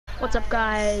What's up,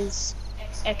 guys?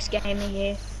 X Gamer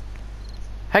here.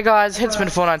 Hey guys,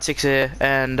 Headsman496 here,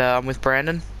 and I'm with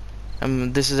Brandon.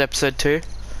 This is episode 2.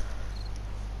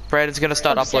 Brandon's gonna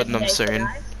start uploading them soon.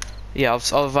 Yeah,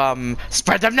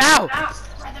 spread them now!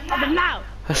 Spread them now!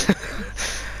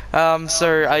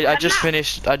 So I just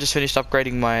finished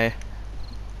upgrading my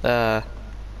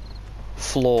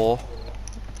floor.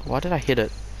 Why did I hit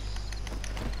it?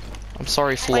 I'm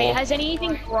sorry, floor. Wait, has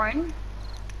anything grown?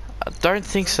 I don't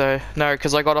think so. No,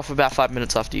 because I got off about 5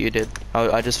 minutes after you did.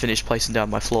 I just finished placing down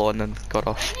my floor and then got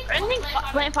off. I don't think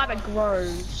plant fiber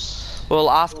grows. Well,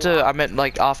 I meant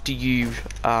like after you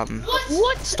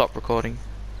stopped recording.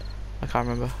 I can't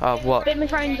remember. What? Family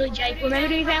friendly, Jake. Remember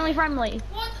to be family friendly.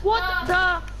 What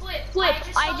the flip?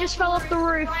 I just fell off the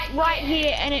roof right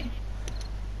here and it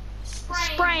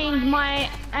sprained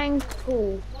my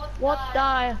ankle. What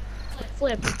the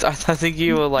flip? I think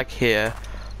you were like here.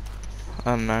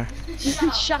 I don't know.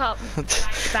 Shut up,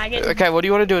 faggot. Okay, what do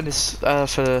you want to do in this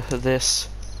for this?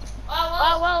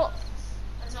 Oh well,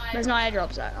 there's no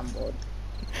airdrop, so I'm bored.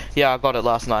 Yeah, I got it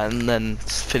last night and then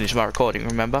finished my recording.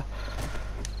 Remember?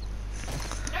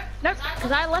 Nope,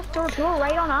 because I left the door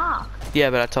right on Ark.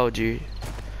 Yeah, but I told you.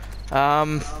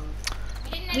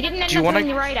 We didn't end up doing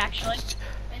the raid actually.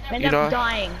 We ended up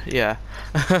dying. Yeah.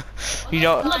 You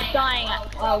know. I'm not dying.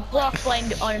 Brock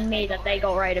blamed on me that they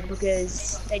got raided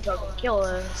because they tried to kill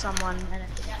someone and it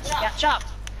didn't catch up.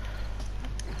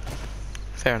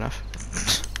 Fair enough.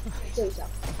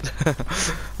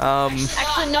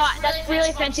 Actually, no, that's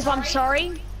really offensive. I'm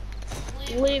sorry.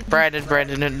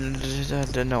 Brandon,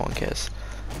 no one cares.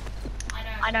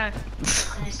 I know. I'm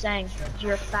just saying,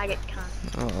 you're a faggot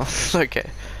cunt. Oh, okay.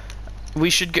 We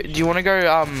should go. Do you want to go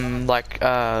like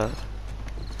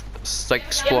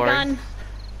exploring?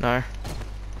 No. No.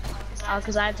 Oh,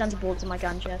 because I have tons of bullets in my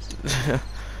gun chest.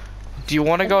 Do you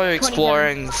want to go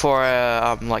exploring for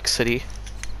a like city?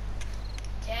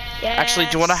 Yes. Actually,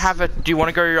 do you want to have a? Do you want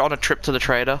to go on a trip to the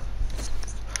trader?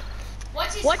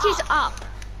 What is up?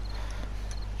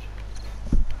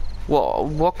 Well,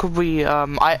 what could we?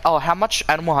 How much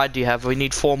animal hide do you have? We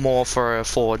need 4 more for a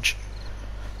forge.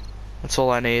 That's all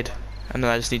I need, and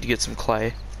then I just need to get some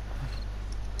clay.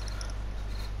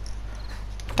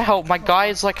 What the hell? My guy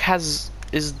is like is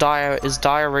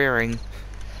diarrheaing.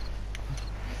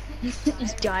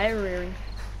 He's diarrheaing.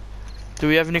 Do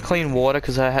we have any clean water?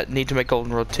 Because I need to make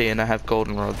goldenrod tea, and I have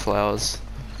goldenrod flowers.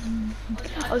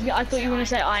 I thought you were gonna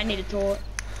say I need a toilet.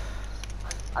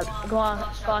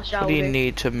 What do you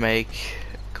need to make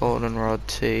goldenrod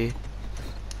tea?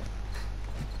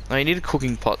 No, you need a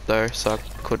cooking pot though, so I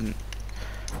couldn't.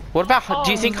 What about?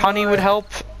 Do you think honey would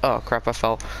help? Oh crap! I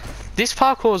fell. This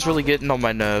parkour is really getting on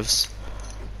my nerves.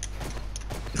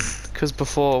 Because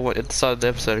before, at the start of the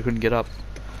episode, I couldn't get up.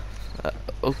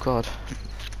 Oh god.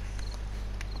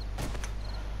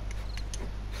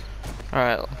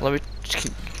 Alright, let me...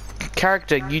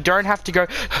 Character, you don't have to go...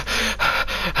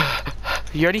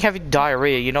 You're only having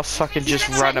diarrhea, you're not fucking just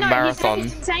run a marathon.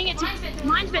 He's saying it to...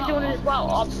 Mine's been doing it as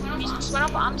well. You just went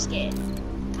up, I'm scared.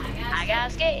 I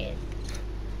got scared.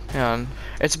 Yeah,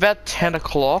 it's about 10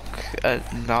 o'clock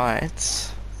at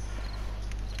night.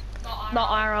 Not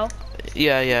IRL.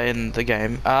 Yeah, in the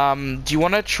game. Do you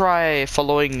want to try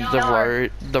following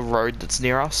the road that's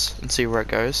near us and see where it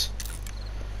goes?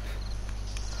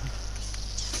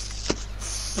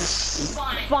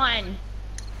 Fine.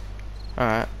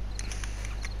 Alright.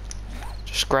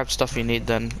 Just grab stuff you need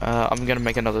then. I'm gonna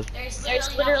make another...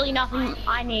 There's literally nothing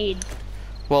I need.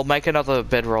 Well, make another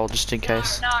bedroll just in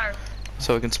case. No.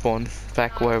 So we can spawn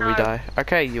back where we die.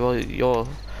 Okay, you're...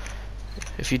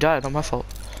 If you die, not my fault.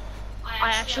 I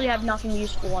actually have nothing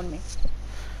useful on me.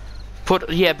 Put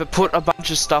a bunch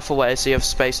of stuff away so you have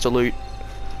space to loot.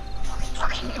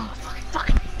 Fucking.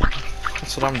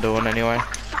 That's what I'm doing anyway.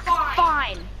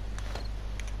 Fine.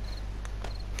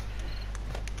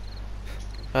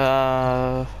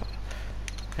 Yeah,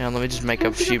 let me just make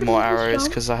a few more arrows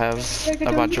because I have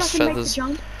a bunch of feathers.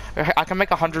 I can make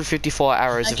 154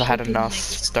 arrows if I had enough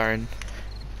stone.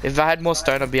 If I had more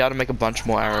stone, I'd be able to make a bunch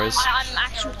more arrows. I'm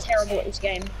actually terrible at this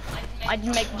game. I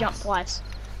didn't make the jump twice.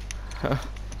 Huh.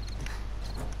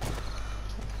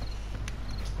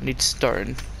 I need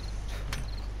stone.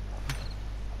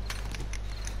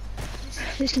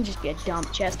 This can just be a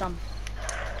dump chest.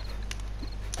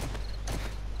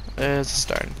 There's a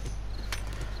stone.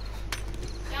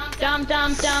 Dum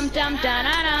dum dum dum dum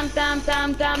dum dum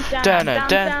dum dum dum Dun dum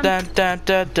dun dun dun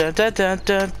dun dun dun dun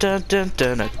dun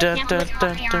dun dun dun dun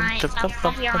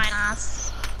dun.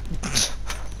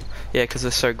 Yeah, because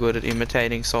they're so good at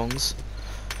imitating songs.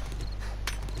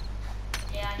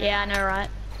 Yeah, I know, right?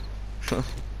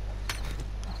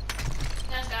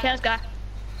 Okay, let's go.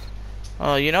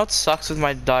 Oh, you know what sucks with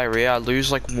my diarrhea? I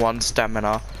lose like 1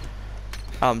 stamina.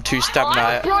 2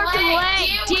 stamina. Broken leg.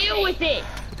 Deal with it.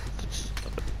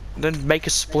 Then make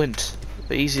a splint.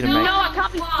 They're easy to No, make. I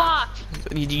can't be fucked.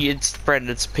 It's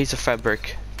Brendan, it's a piece of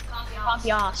fabric. Can't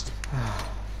be asked.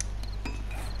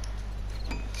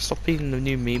 Stop eating the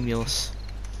new memeulus.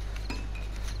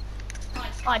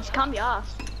 I just can't be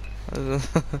asked.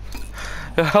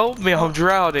 Help me, I'm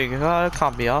drowning. Oh, I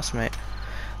can't be asked, mate.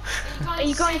 Are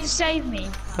you going to save me?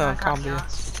 No, I I can't be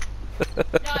asked.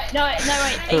 No, wait.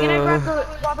 Are you gonna grab the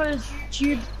rubber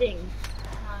tube thing?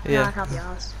 Yeah. No, I can't be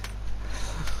asked.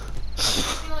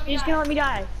 You're just gonna let me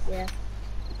die? Yeah.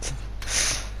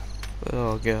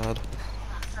 Oh god.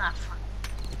 Ah, fuck.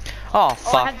 Oh All I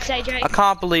fuck. have to say, Jake. I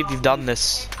can't believe you've done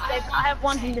this. I have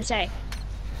one thing to say.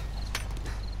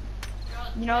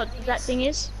 You know what that thing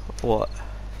is? What?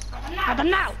 I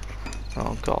don't know.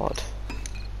 Oh god.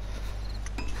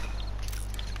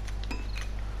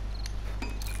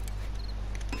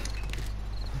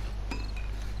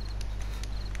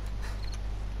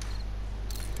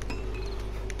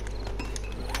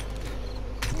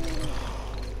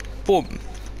 Boom.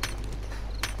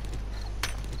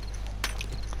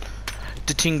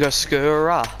 Tinga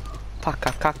skura.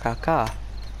 Paka kaka ka.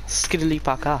 Skiddly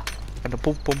paka. And a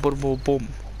boom boom boom boom boom.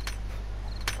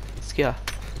 Skia.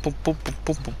 Boom boom boom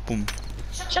boom boom boom.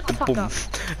 Shut the fuck Boom. up.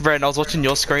 Bren, I was watching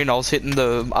your screen, I was hitting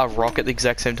the rock at the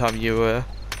exact same time you were.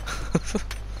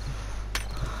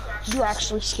 You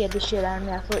actually scared the shit out of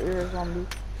me. I thought you were a zombie.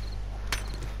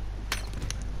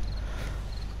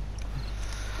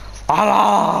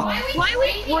 Allah! Why are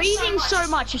we breathing so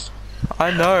much?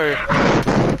 I know.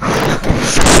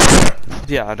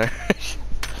 Yeah, I know.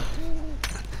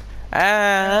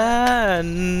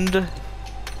 And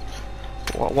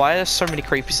why are there so many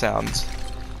creepy sounds?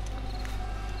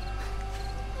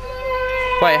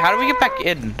 Wait, how do we get back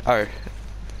in? Oh,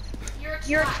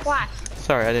 You're a twat.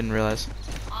 sorry, I didn't realize.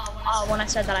 Oh, when I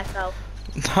said that, I fell.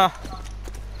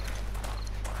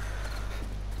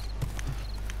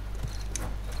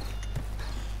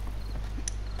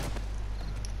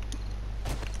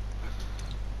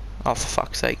 Oh, for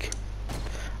fuck's sake.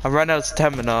 I ran out of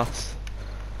stamina.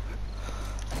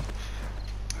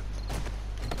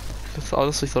 I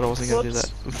honestly thought I wasn't gonna do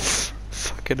that.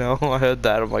 Fucking hell, I heard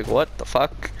that. I'm like, what the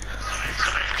fuck?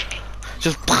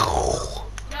 Just.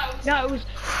 No, it was.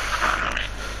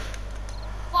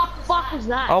 Fuck was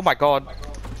that? Oh my god.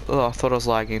 Oh, I thought I was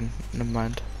lagging. Never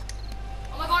mind.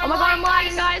 Oh my god, I'm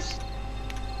lagging, guys.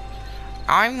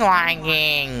 I'm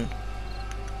lagging.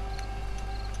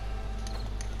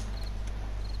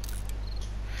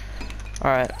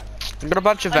 Alright. I've got a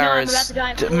bunch of I know, I'm arrows.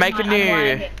 about to die. Make a I'm new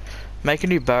lagging. make a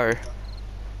new bow.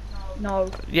 No.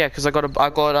 Yeah, cause I got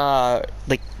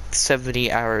like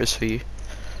 70 arrows for you.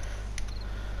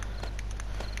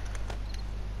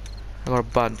 I got a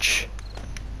bunch.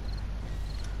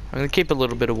 I'm gonna keep a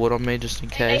little bit of wood on me just in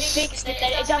They case. fixed it.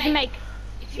 It doesn't make.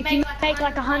 If you make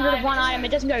like 100 of one item, it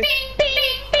doesn't go. Bing,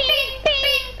 bing, bing,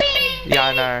 bing, bing, Yeah,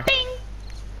 I know. bing.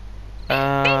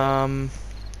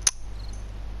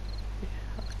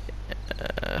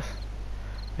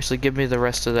 Actually, give me the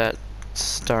rest of that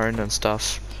stone and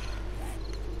stuff.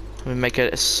 Let me make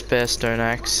a spare stone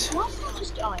axe. Why not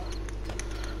just die?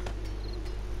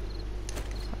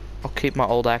 I'll keep my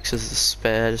old axe as a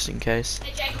spare just in case.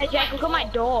 Hey Jack, look at my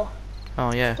door.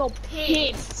 Oh yeah, It's all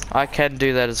pissed. I can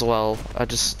do that as well. I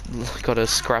just gotta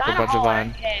scrap a bunch of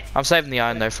iron. I'm saving the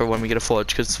iron though for when we get a forge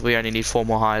because we only need 4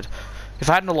 more hide. If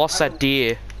I hadn't lost that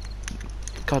deer,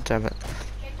 god damn it.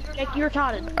 Jack, you're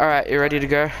retarded. All right, you ready to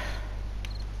go?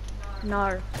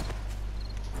 No.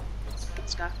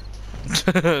 Let's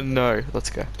go. No, let's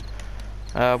go.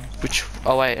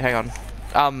 Oh wait, hang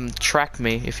on. Track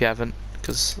me if you haven't,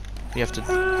 because you have to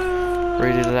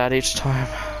redo that each time.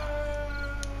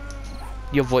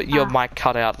 Your mic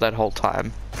cut out that whole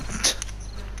time.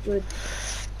 Good.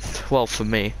 Well, for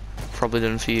me, probably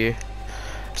didn't for you.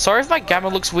 Sorry if my gamma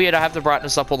looks weird. I have the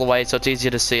brightness up all the way, so it's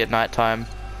easier to see at night time.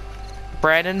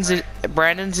 Brandon's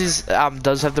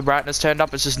does have the brightness turned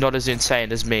up. It's just not as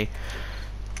insane as me.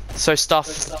 So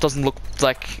stuff doesn't look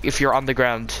like, if you're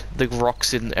underground, the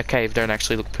rocks in a cave don't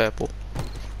actually look purple.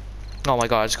 Oh my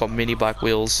god, I just got mini bike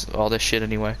wheels. Oh, they're shit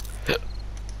anyway.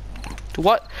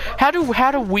 What? How do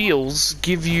wheels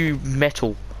give you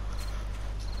metal?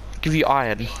 Give you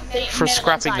iron for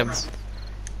scrapping them?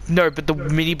 No, but the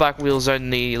mini bike wheels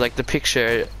only, like the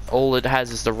picture, all it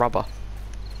has is the rubber.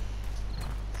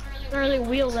 Not really a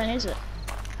wheel then, is it?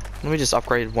 Let me just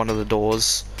upgrade one of the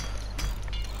doors.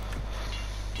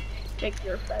 Jake,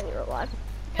 you're a failure alive.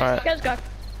 Alright. Let's go.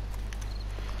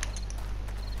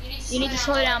 You need to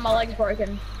slow down, my leg's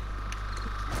broken.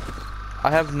 I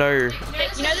have no... You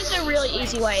know there's a really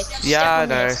easy way. It's Yeah, step I on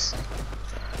know. this.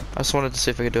 I just wanted to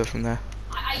see if I could do it from there.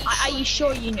 Are you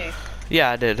sure you knew?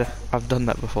 Yeah, I did. I've done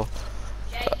that before.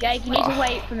 Jake, you need to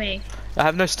wait for me. I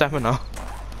have no stamina.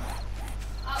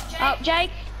 Oh,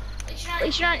 Jake, at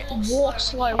least you don't walk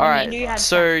slow when you do Alright, have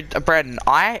so Brandon,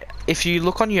 if you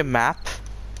look on your map,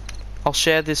 I'll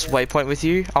share this waypoint with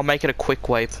you. I'll make it a quick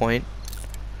waypoint.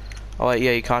 Oh wait,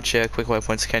 yeah, you can't share quick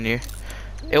waypoints, can you?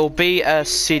 It will be a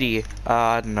city.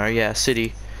 I don't know, yeah, a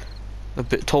city. A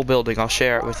tall building. I'll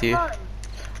share it with you.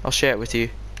 I'll share it with you.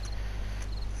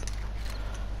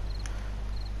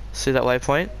 See that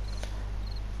waypoint?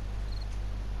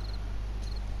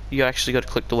 You actually got to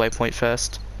click the waypoint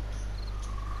first.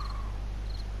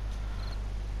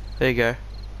 There you go.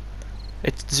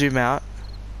 Zoom out.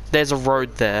 There's a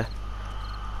road there.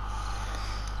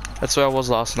 That's where I was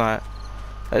last night.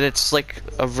 And it's like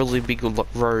a really big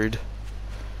road.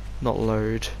 Not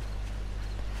load.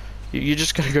 You're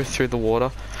just gonna go through the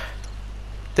water.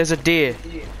 There's a deer.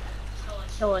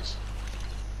 Kill it.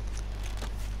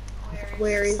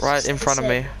 Where is Right in front of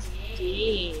me.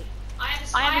 Deer?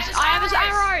 I have his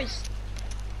arrows.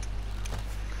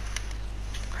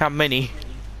 How many?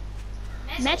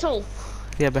 Metal.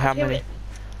 Yeah, but how Kill many? it.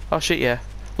 Oh shit, yeah.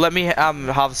 Let me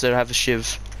harvest it. I have a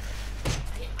shiv.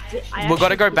 We've got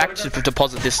to go back to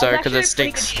deposit this though, because it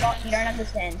stinks. You don't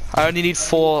understand. I only need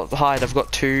 4 hide. I've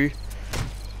got 2.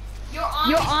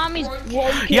 Your arm is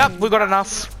broken. Yep, we got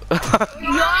enough.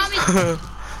 Your arm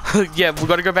is... Yeah, we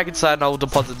got to go back inside and I'll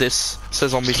deposit this. So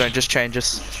zombies don't just change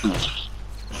us.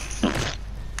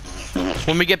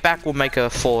 When we get back, we'll make a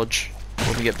forge.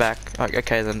 When we get back.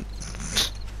 Okay then.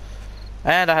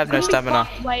 And I have no stamina.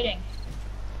 Waiting.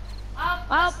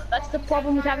 Well, that's the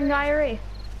problem with having diarrhea.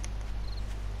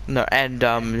 No, and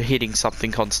hitting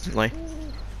something constantly.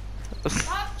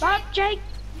 But Jake,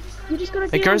 you just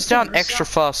gotta. It goes down extra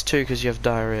fast too because you have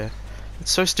diarrhea.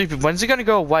 It's so stupid. When's it gonna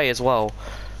go away as well?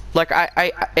 Like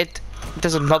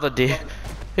there's another deer.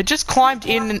 It just climbed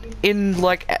in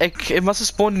like it must have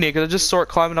spawned in here because I just saw it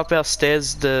climbing up our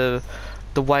stairs the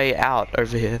way out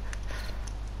over here.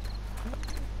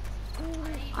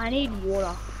 I need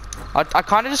water. I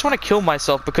kind of just want to kill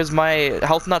myself because my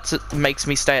health nuts makes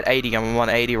me stay at 80. I'm on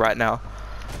 80 right now.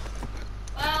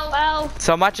 Well.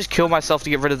 So I might just kill myself to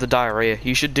get rid of the diarrhea.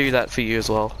 You should do that for you as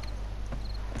well.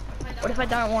 What if I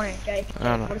don't want it, Jake? I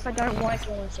don't know. What if I don't want to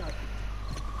kill myself?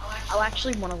 I'll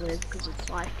actually want to live because it's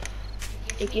like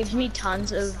it gives me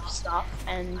tons of stuff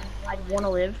and I want to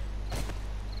live.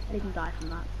 I didn't die from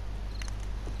that.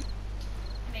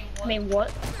 I mean,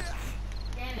 what?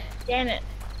 Damn it.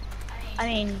 I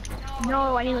mean,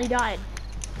 no, I nearly died.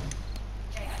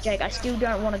 Jake, I still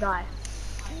don't want to die.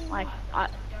 Like, I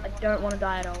don't want to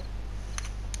die at all.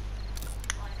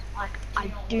 Like,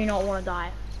 I do not want to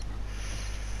die.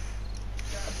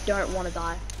 I don't want to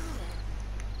die.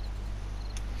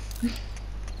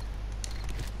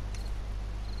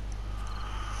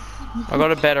 I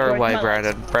got a better way,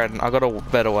 Brandon. I got a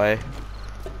better way.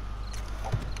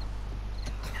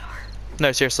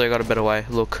 No, seriously, I got a better way.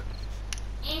 Look.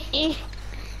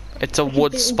 It's a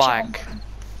wood spike.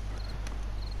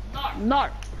 No.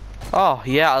 Oh,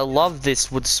 yeah, I love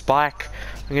this wood spike.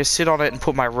 I'm gonna sit on it and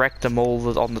put my rectum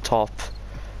all on the top.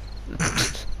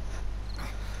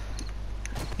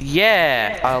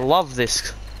 Yeah, I love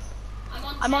this.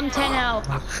 I'm on 10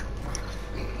 health.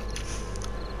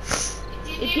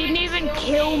 It didn't even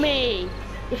kill me.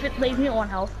 If it leaves me at 1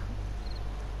 health.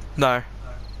 No.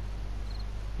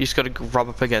 You just gotta rub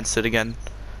up against it again.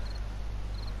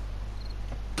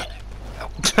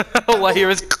 All I hear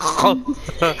is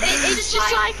it's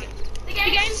just like the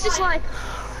game's just like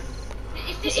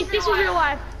if this was real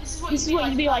life, this is what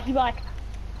you'd be like. You'd be like,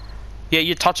 yeah,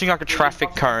 you're touching like a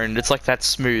traffic cone. It's like that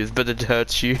smooth, but it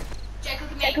hurts you.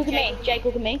 Jake, look at me. Jake,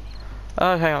 look at me.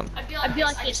 Oh, hang on. I'd be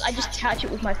like this. I just touch it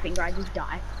with my finger. I just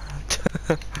die.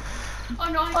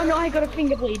 Oh no, I got a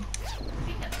finger bleed.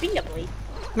 Finger bleed.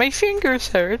 My fingers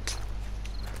hurt.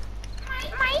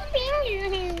 My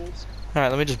fingers. Alright,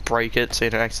 let me just break it so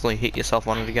you don't accidentally hit yourself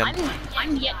on it again.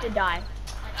 I'm yet to die.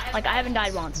 Like, I haven't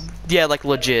died once. Yeah, like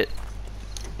legit.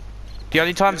 The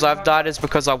only times I've died is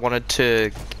because I wanted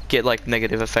to get like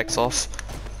negative effects off.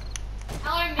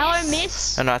 Hello,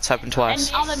 miss. And that's happened twice.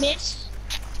 And other miss.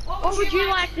 What would you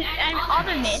like to, and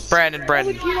other miss? Brandon. What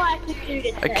would you like to do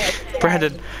to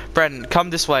Okay, Brandon, come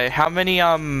this way. How many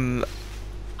arrows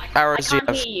do you have?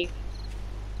 I can't hear you.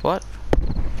 What?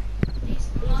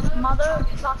 Mother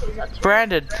suckers are too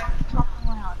Brandon.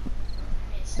 loud.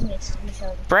 I missed.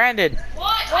 Brandon.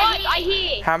 What? I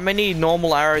hear. How many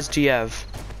normal arrows do you have?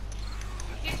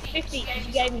 50, 'cause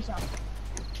you gave me some.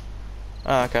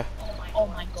 Oh, okay. Oh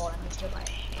my god, I missed it by a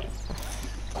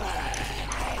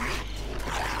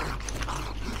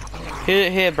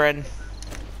hair. Here, Bren.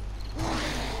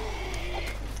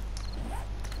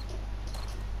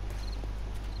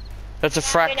 That's a Okay,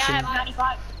 now I fraction. have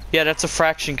 95. Yeah, that's a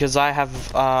fraction because I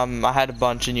have I had a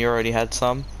bunch and you already had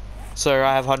some. So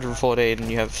I have 114 and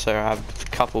you have I have a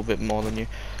couple bit more than you.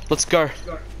 Let's go.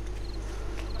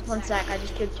 1 sec, I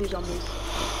just killed 2 zombies.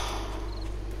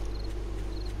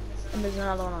 And there's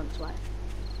another one on its way.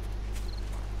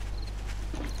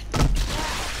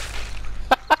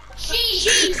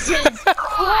 Jesus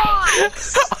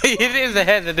Christ! You hit it in the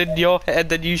head and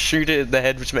then you shoot it in the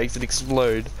head, which makes it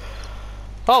explode.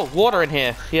 Oh, water in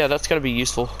here. Yeah, that's gonna be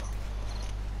useful.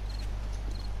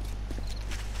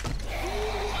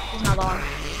 There's another one.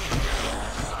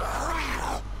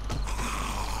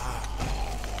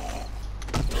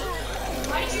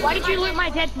 Why did you loot my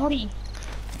dead body?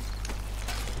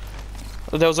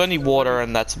 There was only water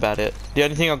and that's about it. The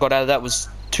only thing I got out of that was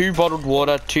 2 bottled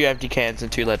water, 2 empty cans,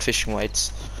 and 2 lead fishing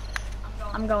weights.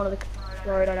 I'm going to the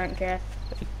road, I don't care.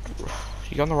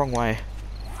 You're going the wrong way.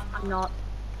 I'm not.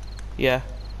 Yeah.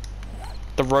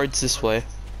 The road's this way.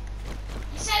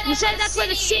 You said that's where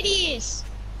the city is!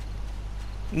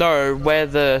 No, where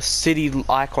the city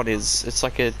icon is. It's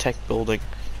like a tech building.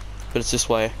 But it's this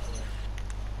way.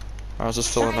 I was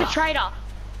just filling The up. trader!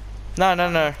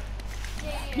 No.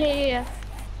 Yeah.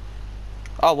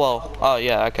 Oh, well. Oh,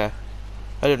 yeah, okay.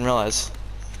 I didn't realize.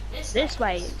 This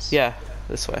way is. Yeah,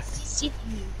 this way. City.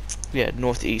 Yeah,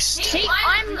 northeast. See,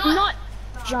 I'm not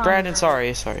John. Brandon, sorry.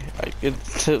 It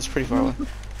was pretty far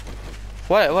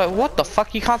away. What the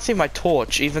fuck? You can't see my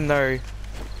torch, even though...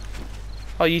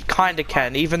 Oh, you kinda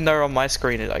can, even though on my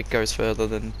screen it like goes further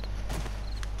than...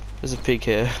 There's a pig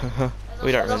here.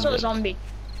 We don't There's also remember. a zombie.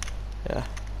 Yeah.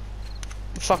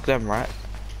 Fuck them, right?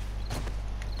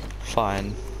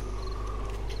 Fine.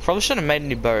 Probably shouldn't have made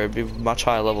any bow, it'd be much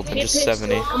higher level than just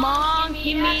 70. Come on,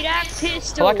 give me that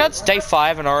pistol. Well, like that's day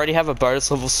 5 and I already have a bow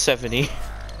that's level 70.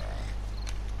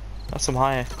 That's some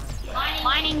higher.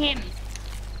 Mining him.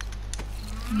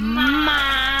 Mine.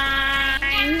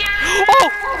 Oh!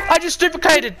 I just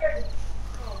duplicated!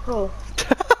 Cool.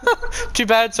 Too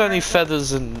bad it's only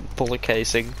feathers and bullet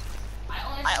casing.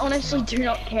 I honestly do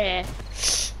not care.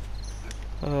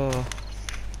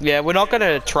 Yeah, we're not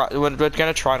gonna try. We're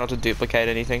gonna try not to duplicate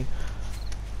anything,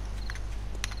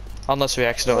 unless we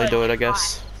accidentally do it, I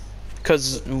guess.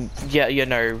 Cause yeah, you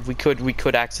know, we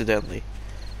could accidentally.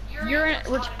 You're a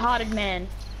retarded man.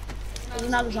 There's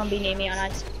another zombie near me, and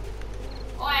I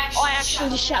actually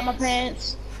just shat my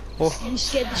pants. Oh. You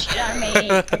scared the shit out of me.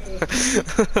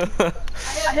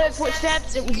 I heard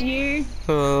footsteps. It was you.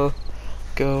 Oh,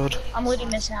 God. I'm looting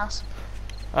this house.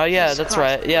 Oh yeah, Jesus that's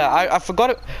Christ. right. Yeah, I forgot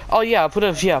it. Oh yeah, I put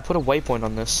a waypoint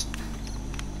on this.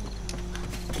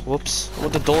 Whoops. Well,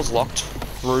 the door's locked.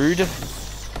 Rude.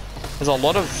 There's a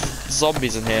lot of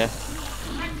zombies in here.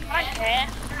 I don't care.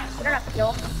 You don't have to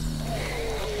kill.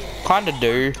 Kinda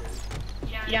do.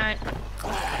 You don't.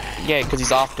 Yeah, because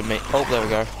he's after me. Oh, there we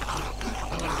go.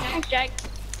 Thanks, Jake.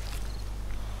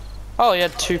 Oh, he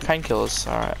had 2 painkillers.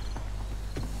 Alright.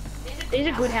 These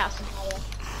are good houses.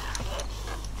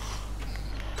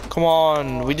 Come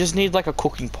on, we just need like a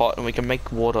cooking pot and we can make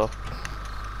water.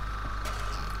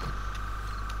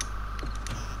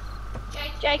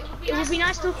 Jake, it would be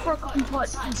nice to look for a cooking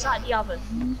pot inside the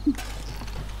oven.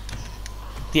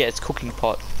 Yeah, it's cooking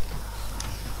pot.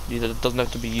 It doesn't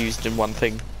have to be used in one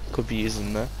thing. Could be used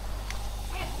in there.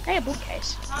 Hey, a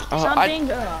bookcase.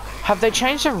 Have they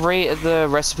changed the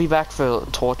recipe back for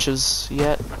torches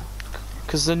yet?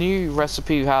 Because the new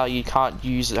recipe, how you can't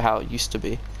use it how it used to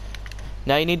be.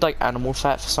 Now you need like animal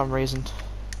fat for some reason.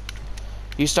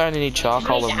 You used to only need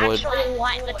charcoal and wood. Actually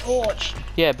light the torch.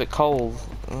 Yeah, but coal.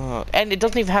 And it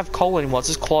doesn't even have coal anymore. It's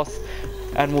just cloth,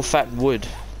 animal fat, and wood.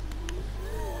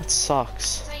 It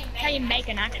sucks. How you make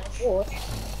an actual torch?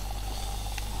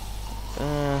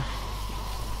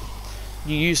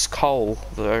 You use coal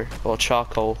though, or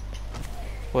charcoal,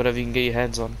 whatever you can get your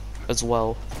hands on, as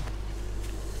well.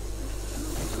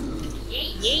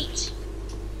 Yeet.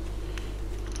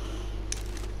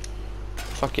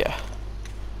 Fuck yeah.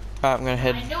 Alright, I'm gonna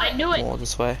head more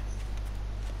this way.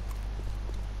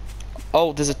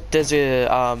 Oh, there's a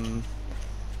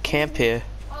camp here.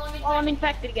 Oh, I'm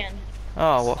infected again.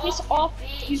 Oh, well. Piss off,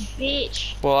 you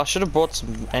bitch. Well, I should have brought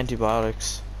some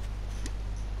antibiotics.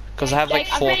 Because I have like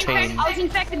 14. I was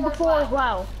infected before as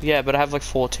well. Yeah, but I have like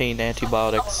 14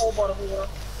 antibiotics.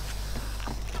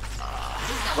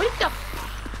 What the?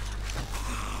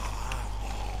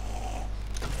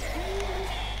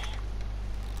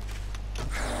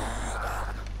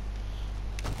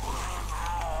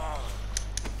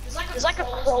 There's like a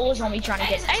crawler zombie trying to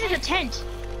get. Hey, there's a tent.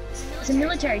 It's a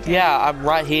military tent. Yeah, I'm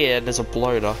right here and there's a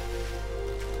bloater.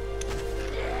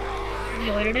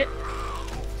 You looted it?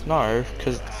 No,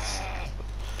 because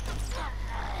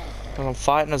I'm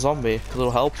fighting a zombie. A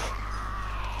little help.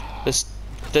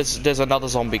 There's another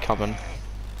zombie coming.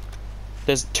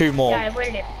 There's 2 more. Yeah, I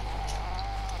looted it.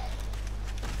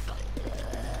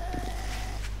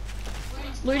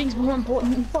 Looting's more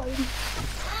important than fighting.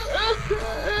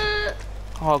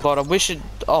 Oh god, I wish it.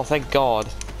 Oh, thank god.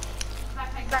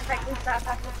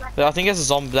 I think there's a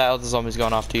zombie. That other zombie's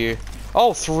going after you.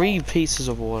 Oh, 3 pieces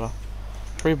of water.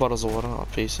 3 bottles of water,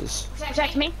 not pieces.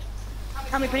 Protect me.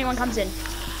 Tell me if anyone comes in.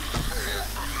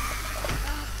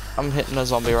 I'm hitting a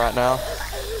zombie right now.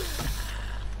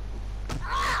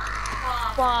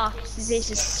 Fuck, this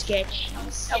is sketch.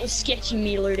 That was sketchy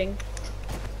me looting.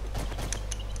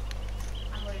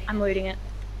 I'm looting it.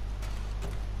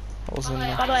 What was in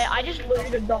there? By the way, I just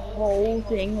looted the whole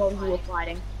thing while you were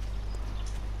fighting.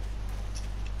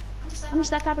 I'm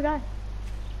just that type of guy.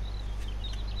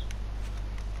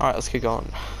 Alright, let's keep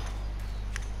going.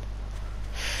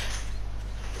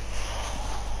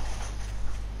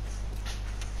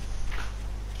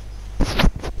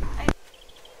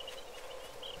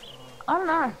 I don't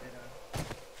know.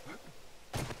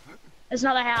 There's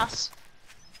another house.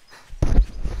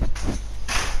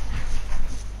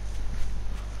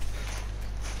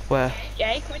 Where?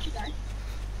 Jake, where'd you go?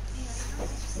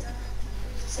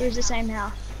 It was the same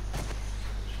house.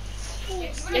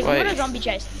 There's Wait. a zombie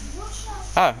chasing me.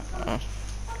 Oh. I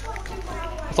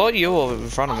thought you were in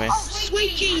front of me. Oh,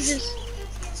 sweet Jesus!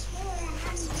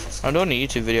 I'm doing a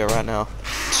YouTube video right now.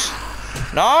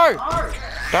 No!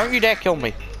 Don't you dare kill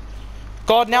me.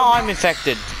 God, now I'm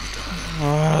infected.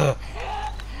 I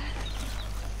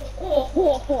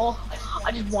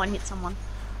just one hit someone.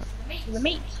 The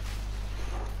meat.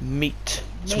 Meat.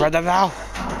 Spread them out.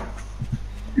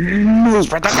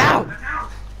 Spread them out.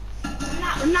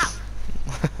 I'm not.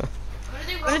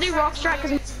 I'm gonna do rock strike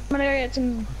because I'm gonna go get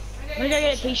some. I'm gonna go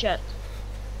get a t-shirt.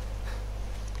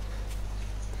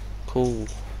 Cool.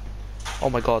 Oh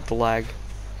my god, the lag.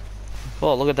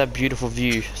 Oh, look at that beautiful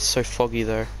view. It's so foggy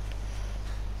though.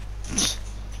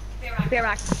 Be right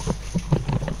back.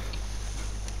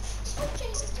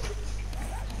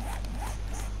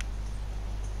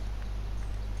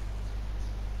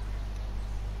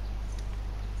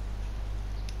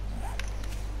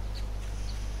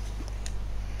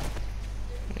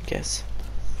 I guess.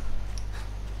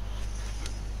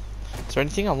 Is there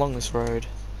anything along this road?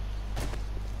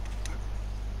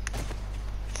 I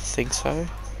think so.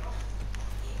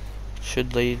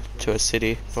 Should lead to a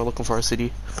city. We're looking for a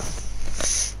city.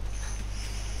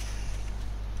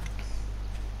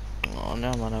 Oh,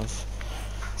 now I'm out of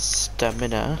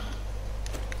stamina.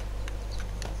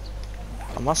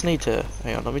 I must need to.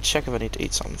 Hang on, let me check if I need to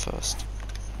eat something first.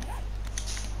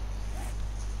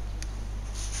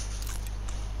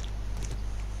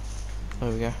 There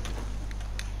we go.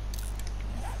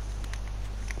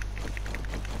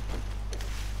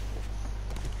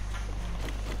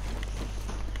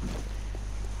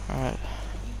 Alright.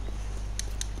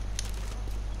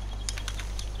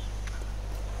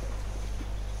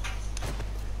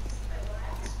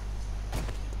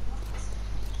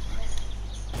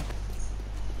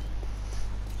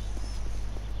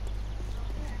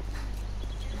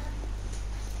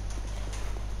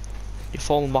 You're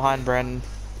falling behind, Brandon.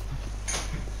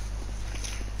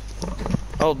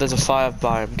 Oh, there's a fire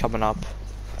biome coming up.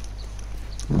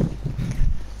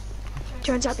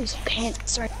 Turns out these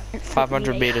pants are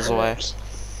 500 meters away.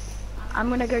 I'm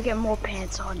gonna go get more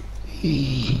pants on.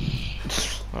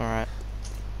 Alright.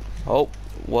 Oh,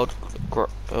 what?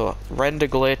 Render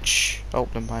glitch. Oh,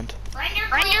 never mind.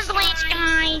 Render glitch,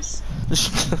 guys.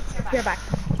 You're back.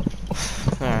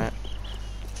 Alright.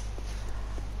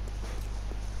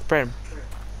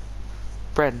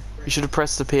 Bren, you should have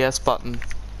pressed the PS button.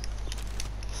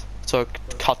 So it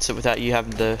cuts it without you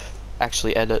having to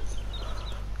actually edit.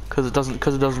 Cause it doesn't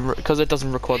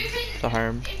record the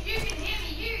home. If you can hear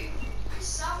me, you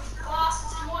suck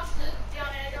bastards and watch the I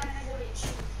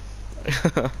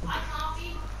can't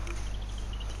be.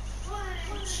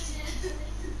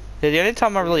 Yeah, the only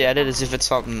time I really edit is if it's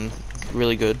something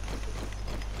really good.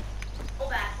 Or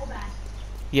bad.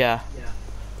 Yeah.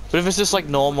 But if it's just like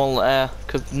normal,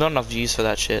 cause not enough views for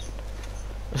that shit.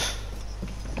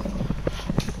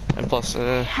 And plus,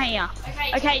 Hey,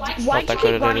 okay, why do you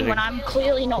keep running when I'm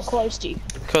clearly not close to you?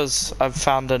 because I've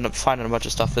finding a bunch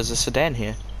of stuff. There's a sedan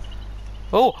here.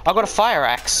 Oh, I got a fire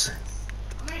axe.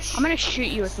 I'm gonna shoot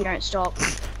you if you don't stop.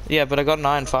 Yeah, but I got an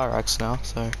iron fire axe now,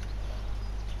 so.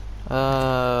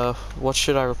 What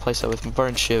should I replace that with? My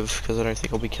bone shiv, because I don't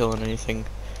think I'll be killing anything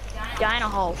Dino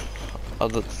hole.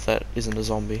 other that isn't a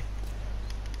zombie.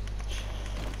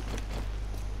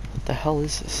 What the hell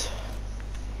is this?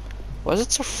 Why is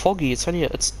it so foggy? It's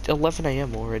 11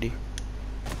 AM already.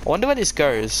 I wonder where this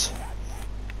goes.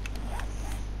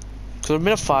 So I'm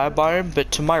in a fire biome,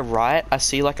 but to my right, I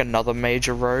see like another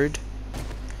major road.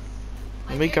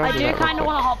 Let me go I to do that real kind of quick.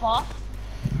 want to hop off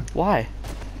Why?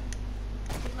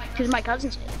 because my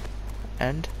cousin's here.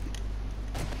 And?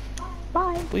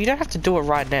 Bye. Well, you don't have to do it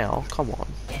right now. Come on.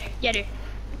 Yeah, dude.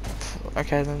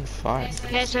 Okay, then fine.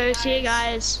 Okay, so see you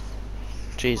guys.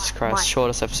 Jesus Christ, Bye.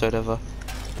 shortest episode ever.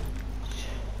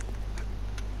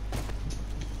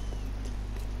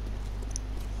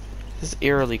 This is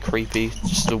eerily creepy.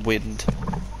 Just the wind.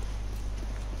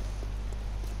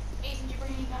 Ethan, did you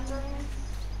bring any guns over here?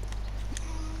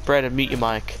 Brandon, mute your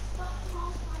mic.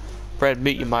 Brandon,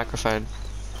 mute your microphone.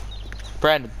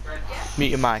 Brandon, mute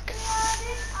your mic.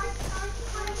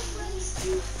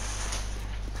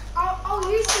 I'll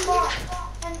use the mark,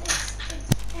 and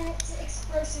it's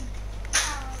explosive.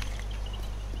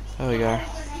 There we go.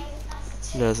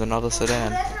 There's another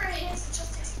sedan. Whatever it is, it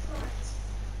just explodes.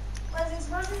 Like, this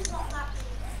version's not that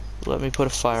big. Let me put a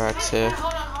fire axe here.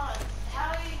 Hold on.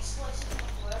 How do explosives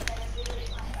work? And if you really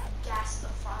like gas at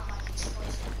the front, like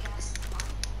explosive gas at the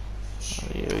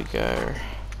front. Here we go.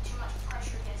 Too much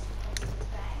pressure against the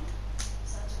bang.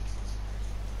 So it's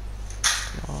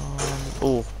explosive.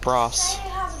 Oh, brass. Say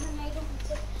it has a grenade on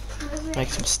it. Make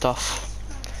some stuff.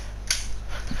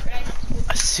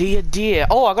 I see a deer.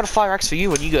 Oh, I got a fire axe for you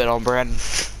when you get on, Brandon.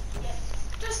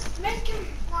 Just make him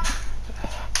like a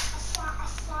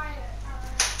fire arrow.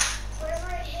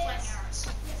 Whatever it is. Flaming arrows.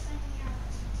 Yeah, flaming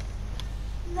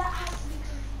arrows. That has to be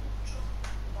green.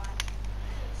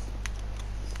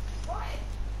 Why?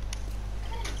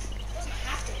 It doesn't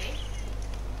have to be.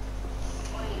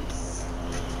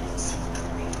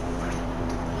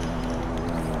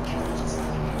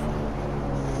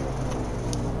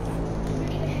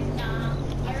 Nah,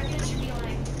 I reckon it should be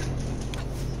like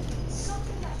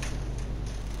something that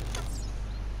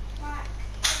like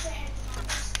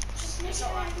just make it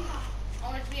anything. I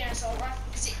want it to be an assault rifle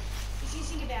because if you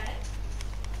think about it,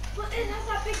 but it has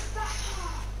that big fat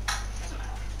part. Doesn't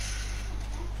matter.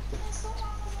 An assault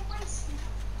rifle's a waste.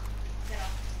 Yeah.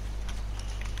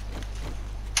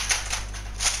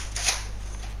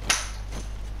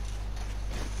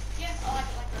 Yeah, I like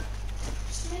it like that.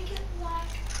 Just make it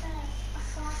like a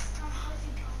fast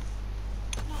heavy gun.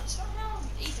 No, it's not how,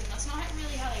 Ethan, that's not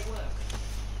really how they work.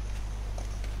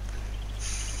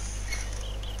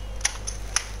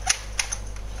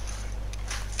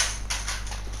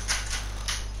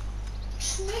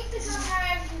 Just make the gun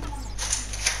however you want it.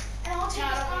 And I'll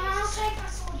take my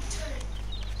sword too.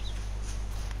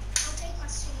 I'll take my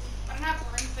sword. I don't have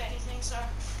room for anything, so.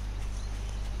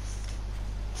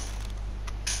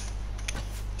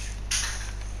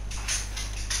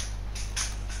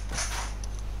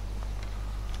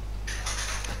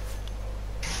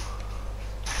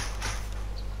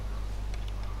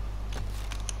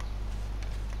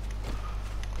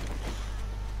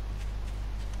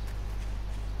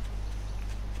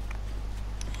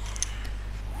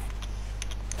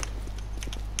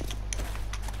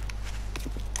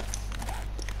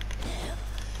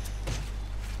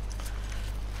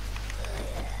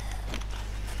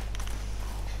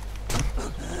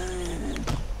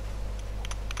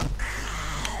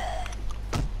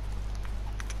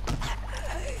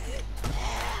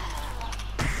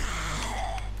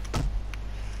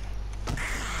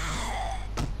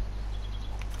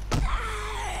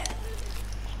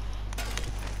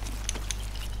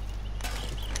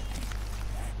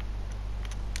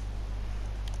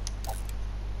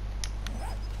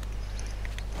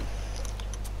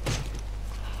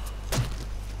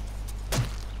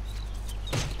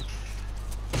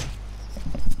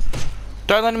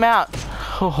 Don't let him out.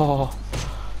 Oh.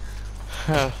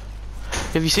 Have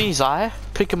you seen his eye?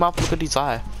 Pick him up. Look at his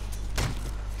eye.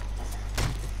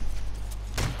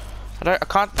 I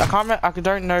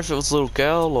don't know if it was a little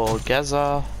girl or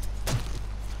Gaza.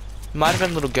 Might have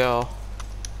been a little girl.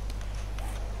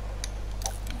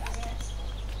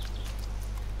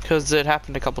 Because it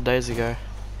happened a couple days ago.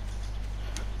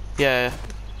 Yeah.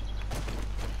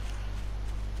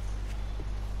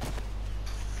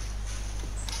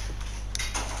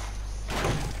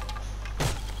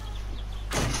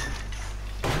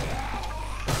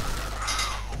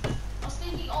 I was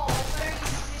thinking, oh, where is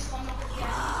this one? Not gonna get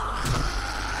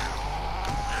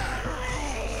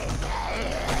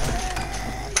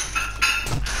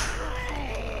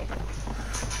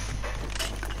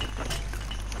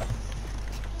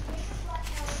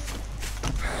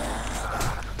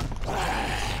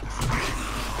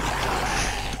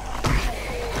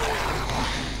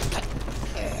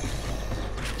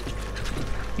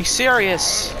You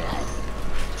serious?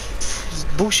 This is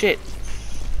bullshit.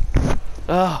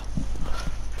 Ugh.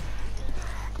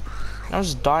 I'm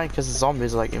just dying because the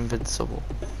zombies are like invincible.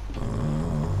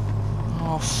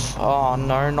 Oh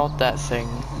no, not that thing.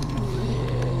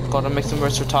 Gotta make the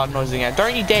most retarded noise again.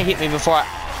 Don't you dare hit me before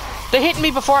I... They're hitting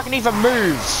me before I can even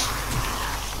move!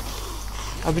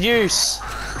 Abuse!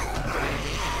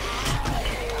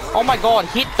 Oh my god,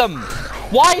 hit them!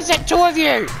 Why is there two of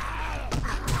you?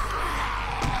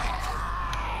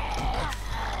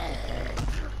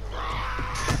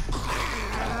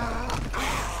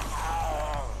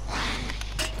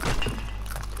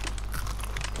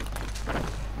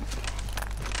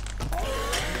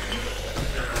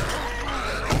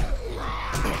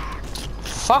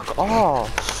 Fuck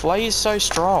off! Why are you so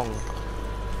strong?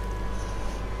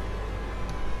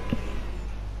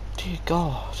 Dear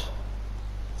God.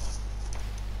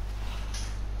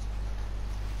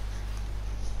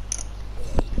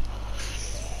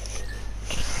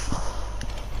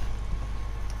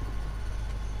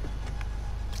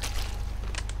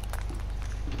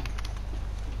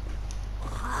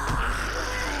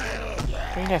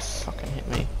 Don't you fucking hit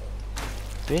me,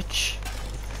 bitch.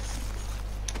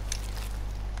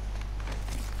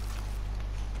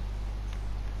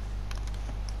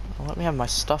 Let me have my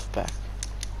stuff back.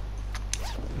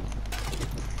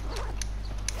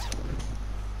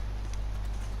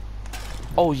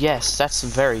 Oh yes, that's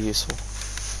very useful.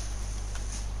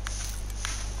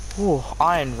 Ooh,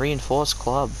 iron reinforced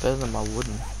club, better than my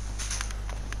wooden.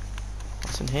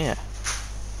 What's in here?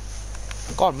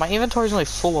 God, my inventory's only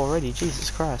full already,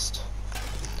 Jesus Christ.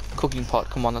 Cooking pot,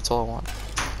 come on, that's all I want.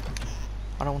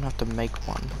 I don't want to have to make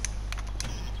one.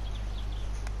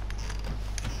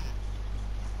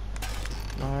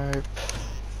 Nope.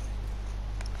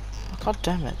 Oh, God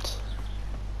damn it.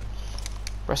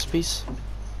 Recipes?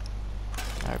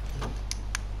 Nope.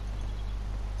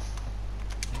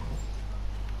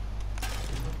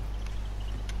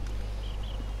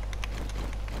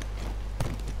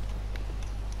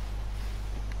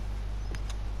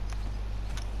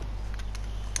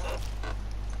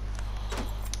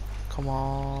 Come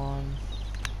on.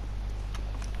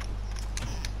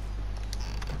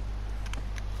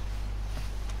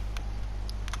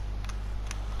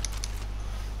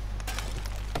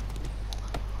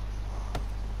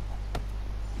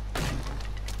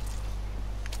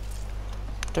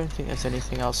 Don't think there's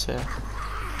anything else here.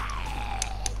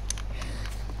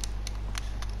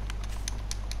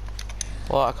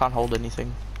 Well, I can't hold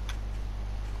anything.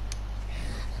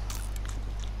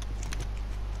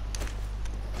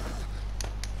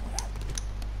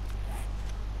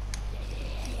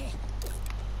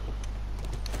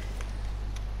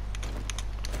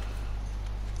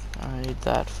 I need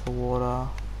that for water. I'm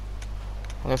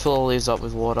gonna fill all these up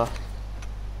with water.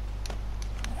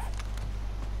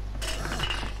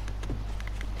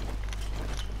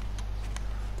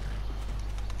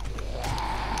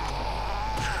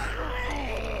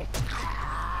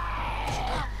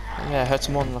 Yeah, it hurts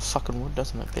more than the fucking wood,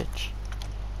 doesn't it, bitch?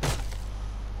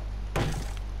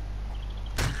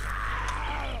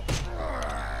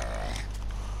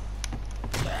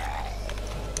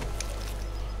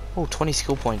 Oh, 20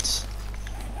 skill points.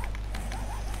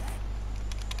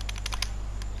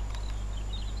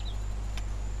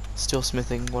 Steel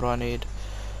smithing, what do I need?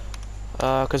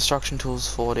 Construction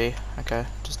tools 40. Okay,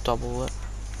 just double it.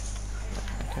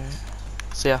 Okay.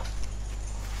 See ya.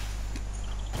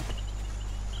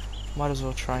 Might as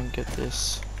well try and get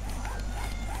this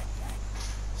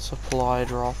supply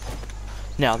drop.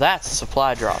 Now that's a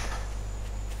supply drop.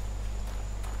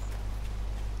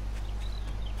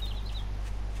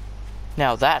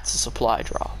 Now that's a supply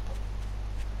drop.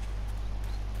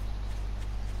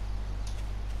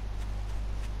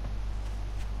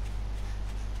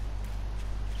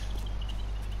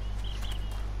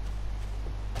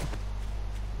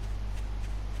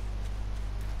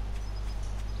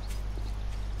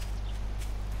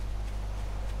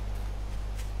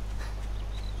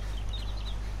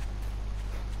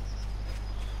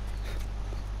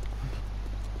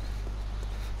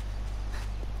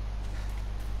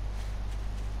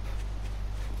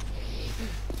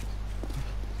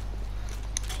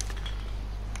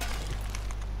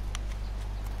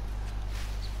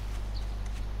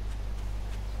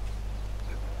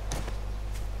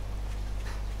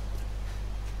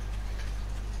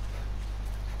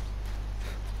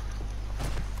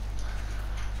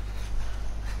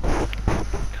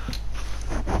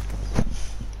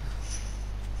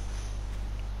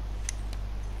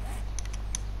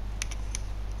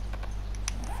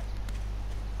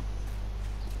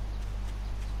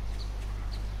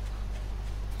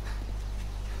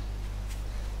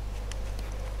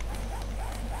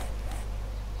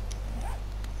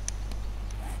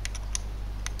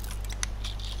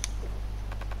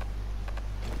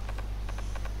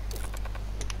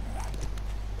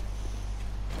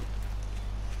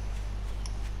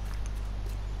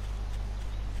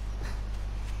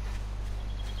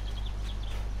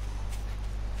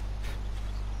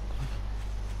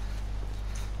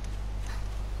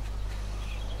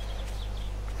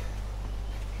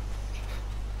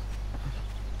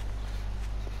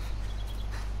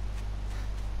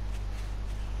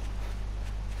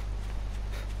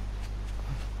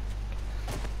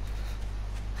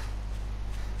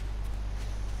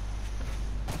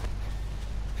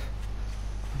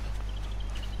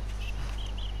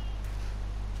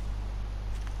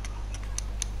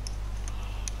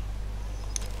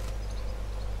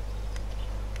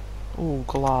 Ooh,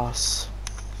 glass.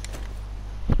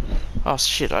 Oh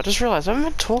shit, I just realized I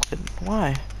haven't been talking.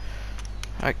 Why?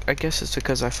 I guess it's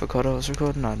because I forgot I was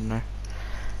recording, I don't know.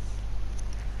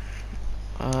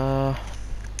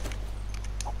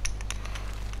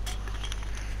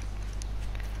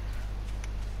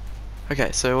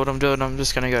 Okay, so what I'm doing, I'm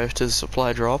just gonna go to the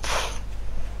supply drop,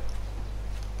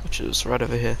 which is right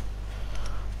over here.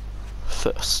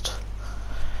 First.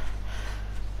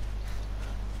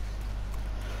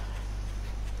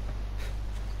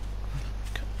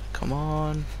 Come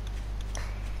on.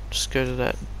 Just go to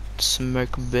that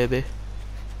smoke, baby.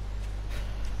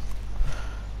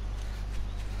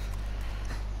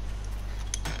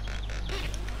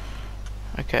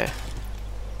 Okay.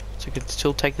 So you can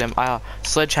still take them. Ah,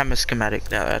 sledgehammer schematic.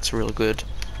 Now that's real good.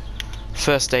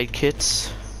 First aid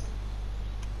kits.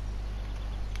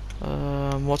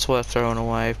 What's worth throwing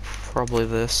away? Probably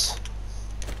this.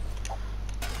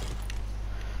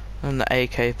 And the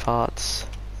AK parts.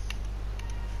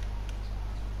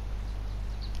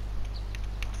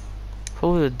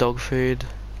 Probably the dog food.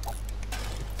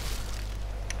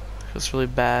 It's really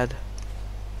bad.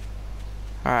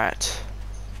 Alright.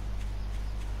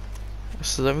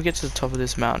 So let me get to the top of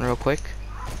this mountain real quick.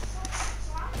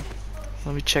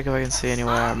 Let me check if I can see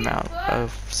anywhere a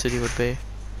city would be.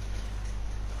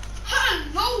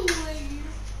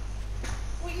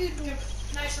 What you doing?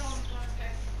 Nice on.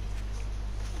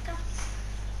 Okay.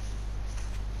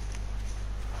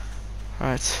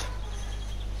 Alright.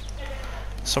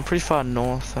 So I'm pretty far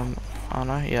north, aren't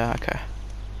I? Yeah, okay.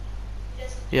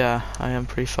 Yeah, I am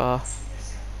pretty far.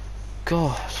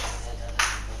 God.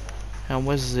 And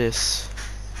where's this?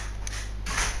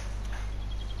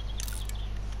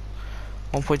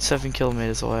 1.7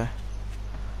 kilometers away.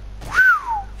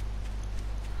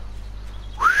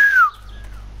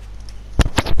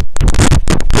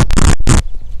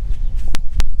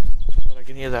 I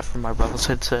can hear that from my brother's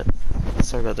headset.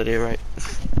 Sorry about that ear rate.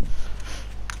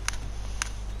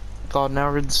 God, now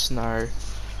we're in snow.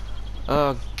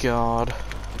 Oh God.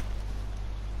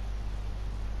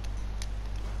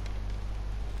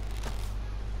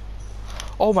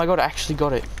 Oh my God, I actually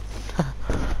got it.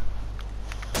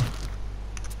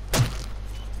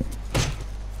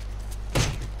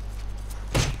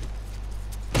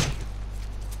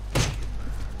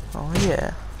 Oh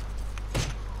yeah.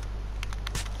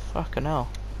 Fucking hell.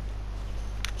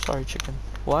 Sorry, chicken.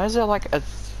 Why is there like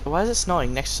why is it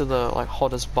snowing next to the like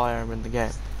hottest biome in the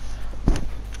game?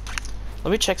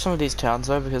 Let me check some of these towns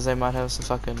though, because they might have some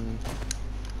fucking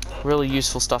really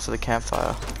useful stuff for the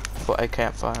campfire. For a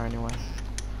campfire anyway.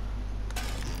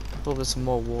 Oh, there's some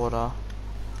more water.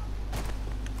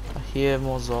 I hear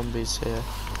more zombies here.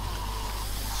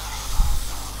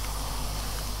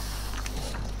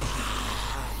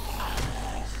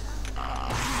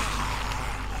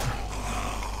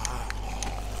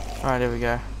 Alright, here we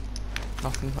go.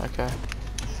 Nothing? Okay.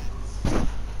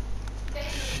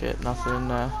 Shit, nothing in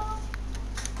there.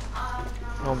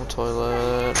 Normal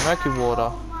toilet. Murky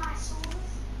water.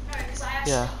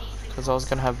 Yeah, because I was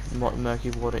gonna have murky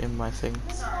water in my thing.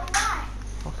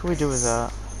 What can we do with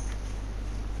that?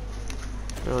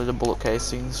 Really, the bullet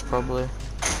casings, probably.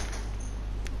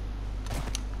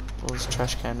 Oh, there's a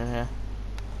trash can in here.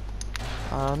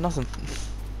 Nothing.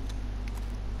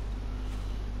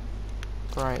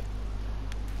 Great.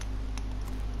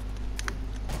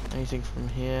 Anything from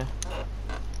here?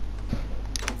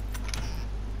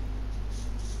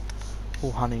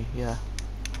 Oh, honey, yeah.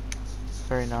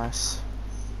 Very nice.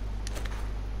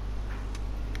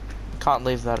 Can't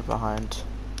leave that behind.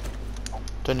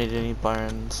 Don't need any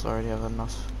bones, already have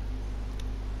enough.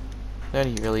 They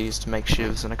only really used to make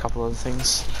shivs and a couple other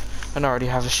things. And I already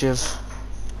have a shiv. So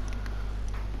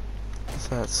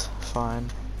that's fine.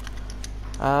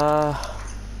 The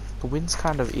wind's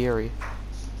kind of eerie.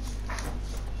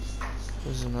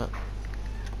 Isn't it?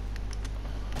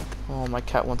 Oh, my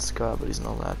cat wants to go out, but he's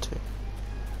not allowed to.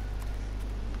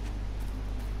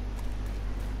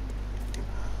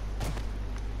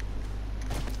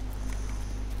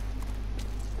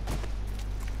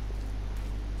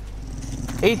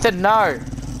 Ethan, no!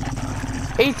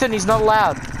 Ethan, he's not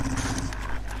allowed!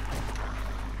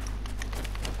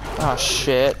 Oh,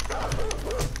 shit.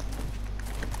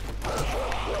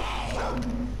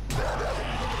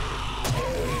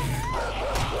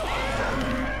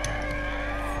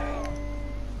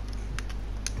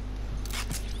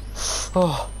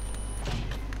 Oh.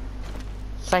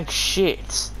 Thank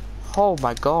shit. Oh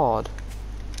my God.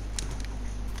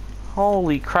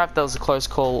 Holy crap, that was a close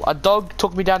call. A dog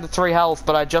took me down to 3 health,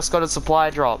 but I just got a supply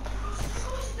drop.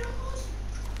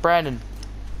 Brandon.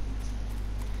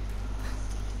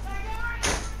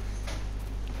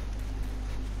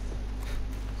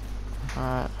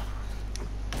 Alright.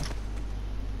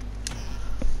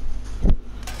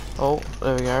 Oh,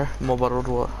 there we go. More bottled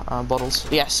water,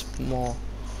 bottles. Yes, more.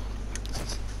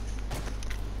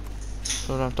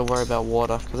 So we don't have to worry about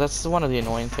water, because that's one of the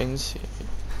annoying things.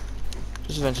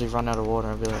 Just eventually run out of water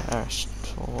and be like, oh,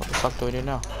 what the fuck do we do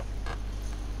now?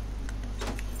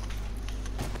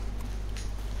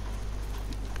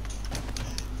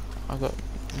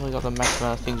 Really got the max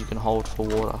amount of things you can hold for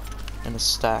water in a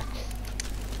stack.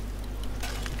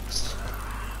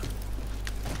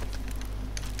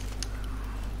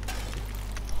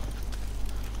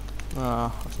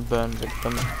 That's a burn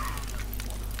victim.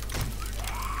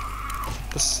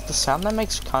 The sound that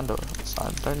makes kind of,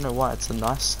 I don't know why, it's a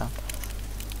nice sound.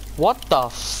 What the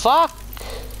fuck?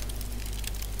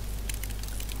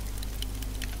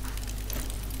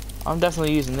 I'm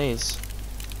definitely using these.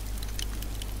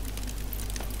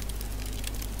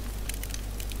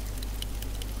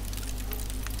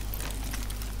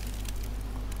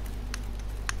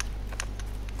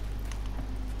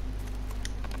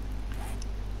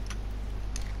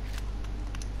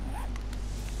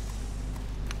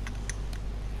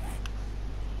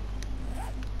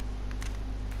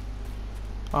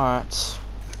 Alright.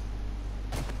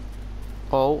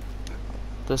 Oh,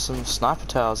 there's some sniper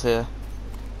towers here.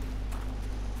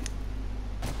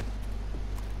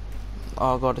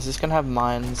 Oh god, is this gonna have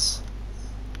mines?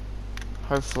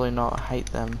 Hopefully not, I hate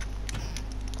them.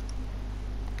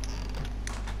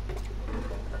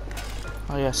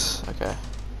 Oh yes, okay.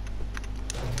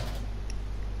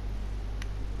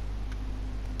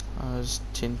 Oh, there's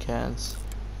tin cans.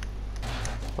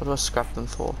 What do I scrap them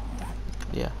for?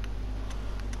 Yeah.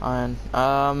 Iron.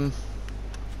 I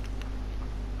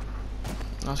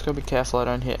just gotta be careful I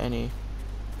don't hit any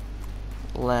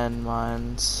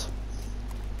landmines.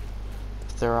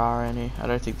 If there are any. I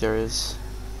don't think there is.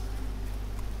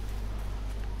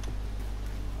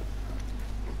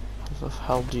 How the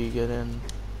hell do you get in?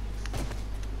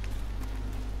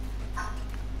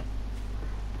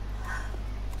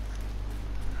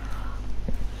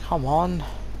 Come on.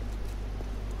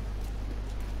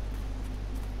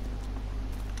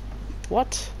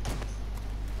 What?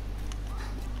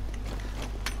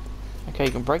 Okay,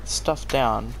 you can break the stuff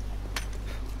down.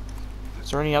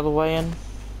 Is there any other way in?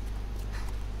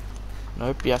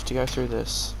 Nope, you have to go through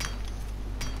this.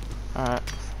 Alright.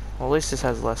 Well, at least this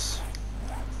has less.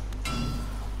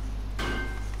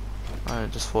 Oh,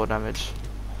 just 4 damage.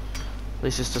 At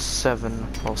least it's just 7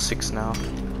 or 6 now.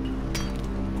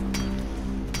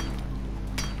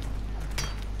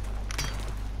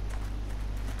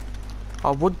 I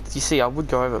would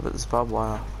go over, but there's barbed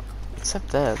wire. Except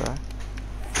there, though.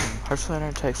 Hopefully I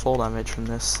don't take fall damage from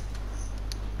this.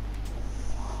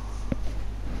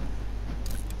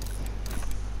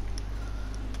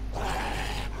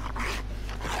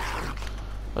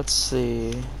 Let's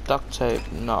see. Duct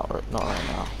tape, not right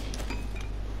now.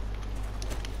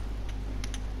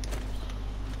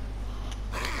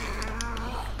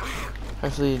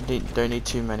 Hopefully you don't need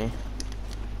too many.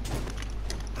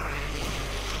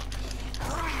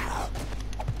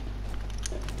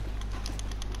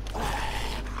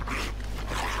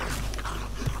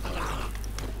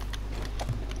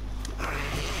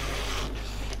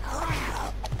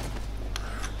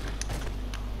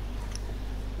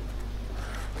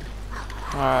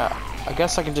 Alright, I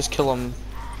guess I can just kill them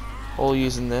all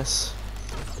using this.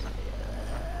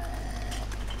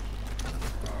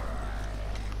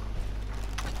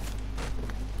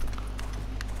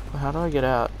 How do I get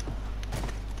out?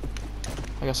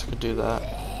 I guess I could do that.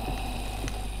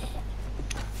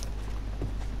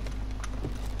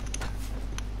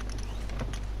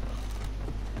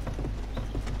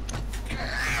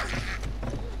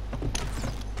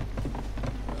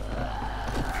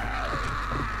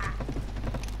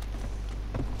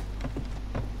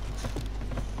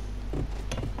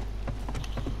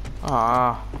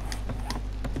 Ah.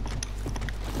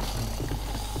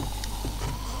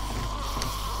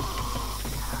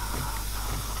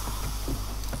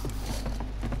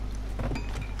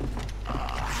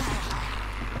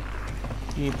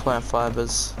 You need plant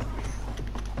fibers.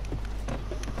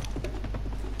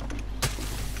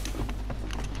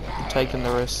 I'm taking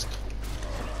the risk.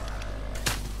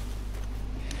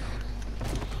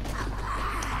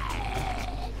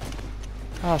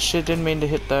 Oh shit, didn't mean to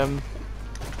hit them.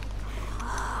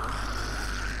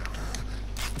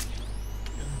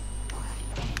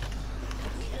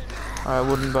 Alright,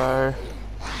 wooden bow.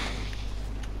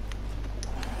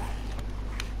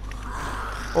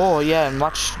 Oh yeah,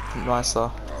 much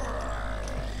nicer.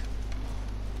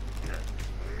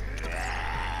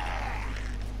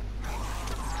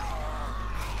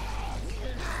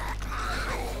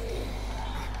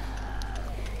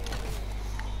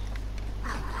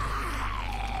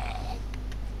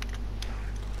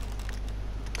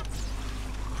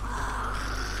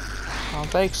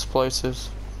 Aren't they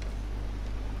explosives?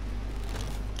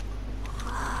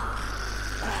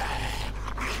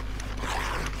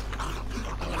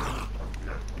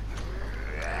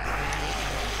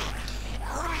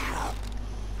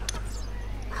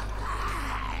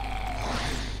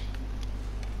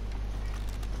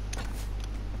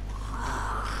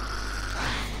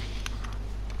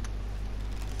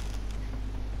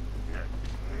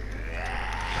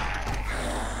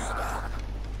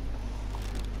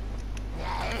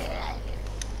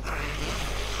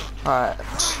 Alright.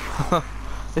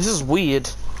 This is weird.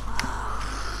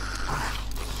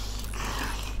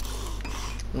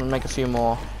 I'm gonna make a few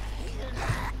more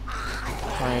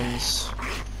frames.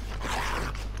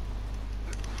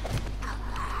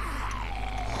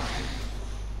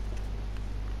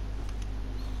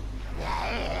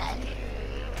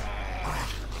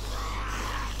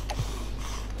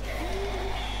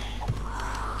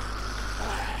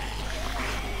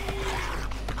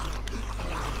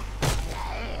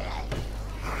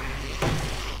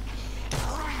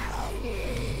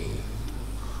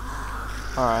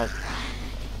 Alright.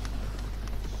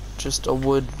 Just a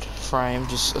wood frame,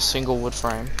 just a single wood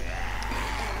frame.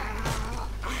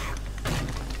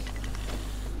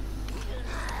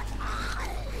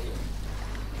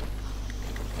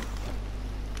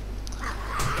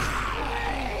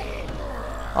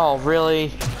 Oh,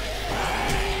 really?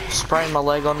 Spraying my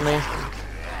leg on me?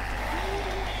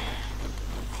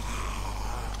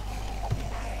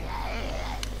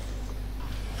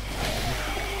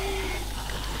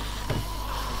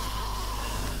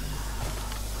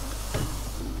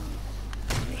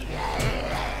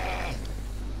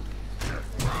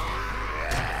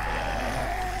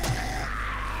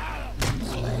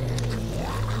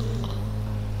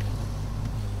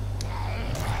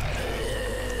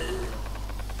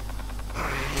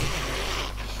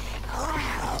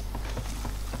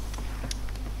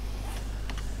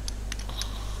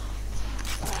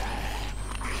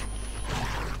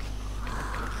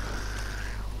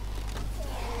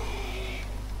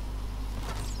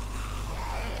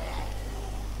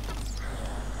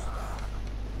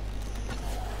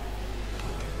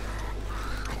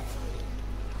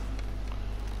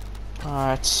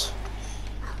 Alright.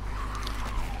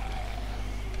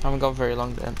 I haven't got very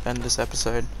long to end this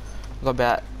episode. I've got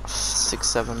about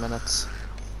 6-7 minutes.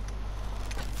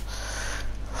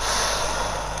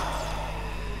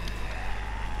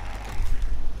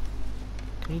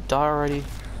 Can you die already?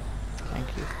 Thank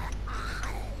you.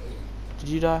 Did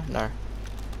you die? No.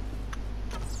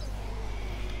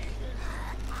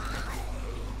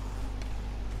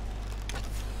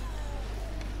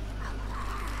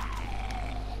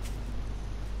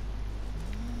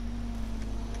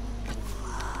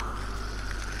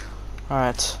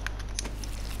 Alright.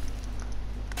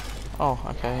 Oh,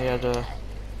 okay, he had a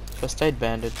first aid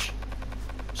bandage.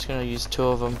 Just gonna use 2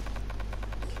 of them.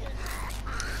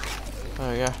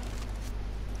 There we go.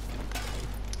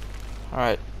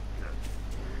 Alright.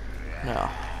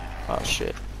 Now. Oh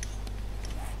shit.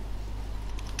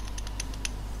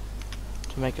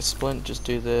 To make a splint, just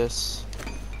do this.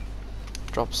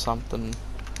 Drop something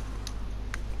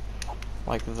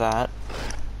like that.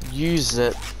 Use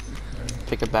it.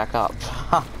 Pick it back up.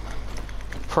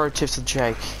 Pro tips of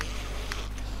Jake.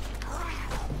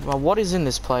 Well, what is in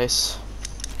this place?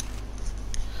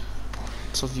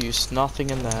 It's of use. Nothing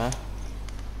in there.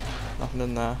 Nothing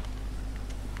in there.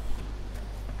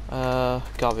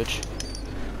 Garbage.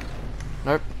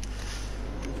 Nope.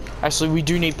 Actually, we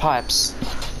do need pipes.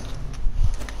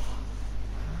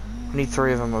 We need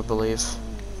 3 of them, I believe.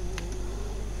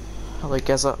 Like,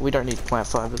 we don't need plant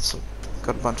fibers.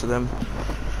 Got a bunch of them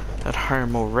at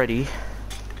home already.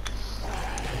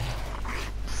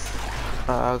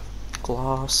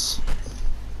 Glass.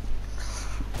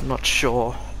 I'm not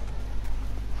sure.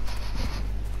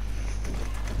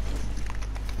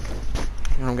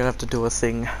 I'm gonna have to do a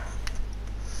thing.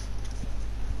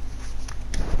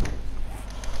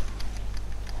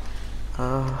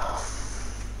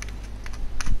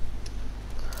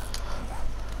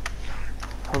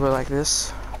 Probably like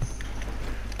this.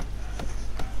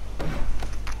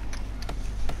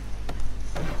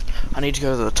 I need to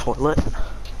go to the toilet.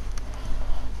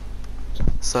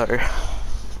 So,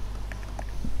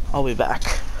 I'll be back.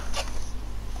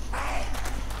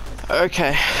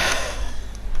 Okay.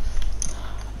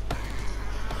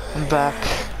 I'm back.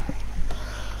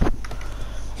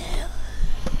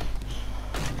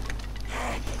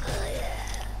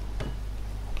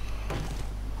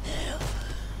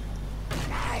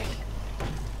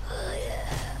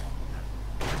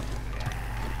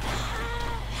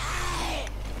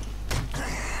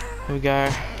 Here we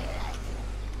go.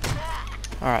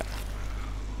 Alright.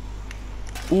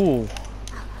 Ooh.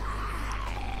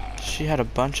 She had a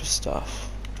bunch of stuff.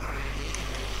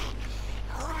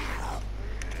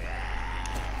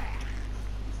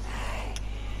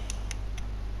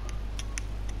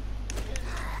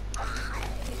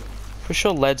 For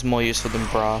sure lead's more useful than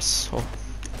brass. Oh.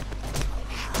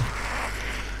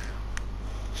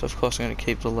 So of course I'm gonna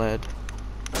keep the lead.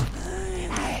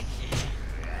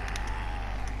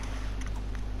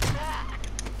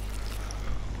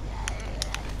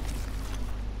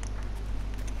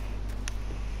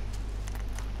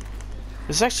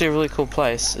 This is actually a really cool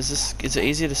place. Is it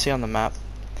easier to see on the map?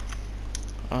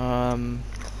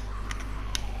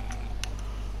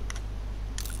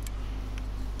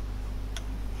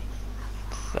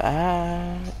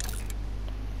 That.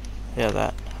 Yeah,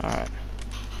 that. Alright.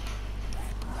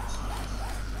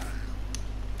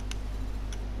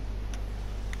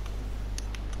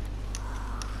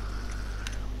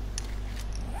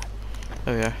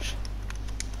 There we go.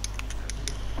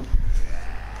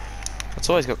 It's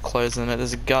always got clothes in it.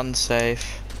 There's a gun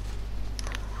safe.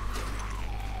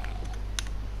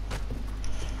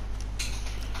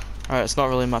 Alright, it's not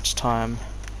really much time.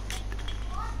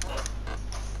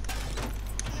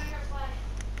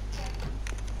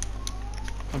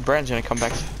 Brand's gonna come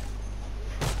back.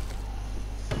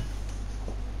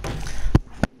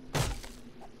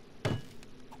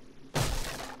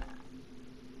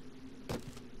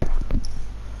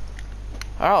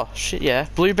 Oh, shit, yeah.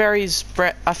 Blueberries,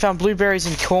 I found blueberries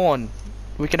and corn.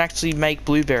 We can actually make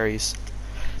blueberries.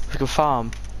 We can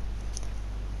farm.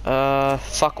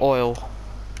 Fuck oil.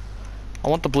 I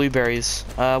want the blueberries.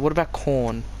 What about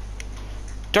corn?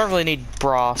 Don't really need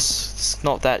brass. It's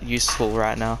not that useful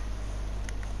right now.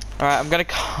 Alright, I'm gonna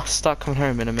start coming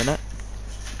home in a minute.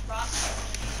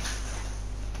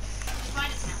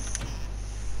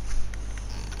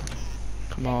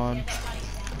 Come on.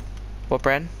 What,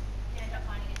 Brand?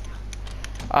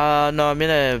 No, I'm in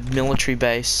a military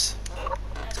base.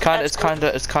 It's kind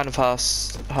of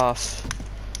half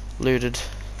looted.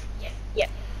 Yep.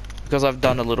 Because I've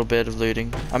done a little bit of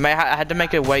looting. I had to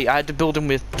make a way. I had to build them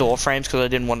with door frames because I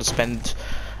didn't want to spend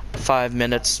 5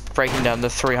 minutes breaking down the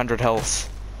 300 health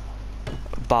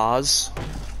bars.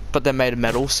 But they're made of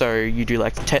metal, so you do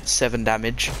like 7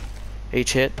 damage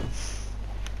each hit.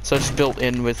 So it's built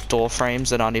in with door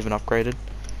frames that aren't even upgraded.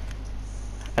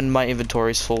 And my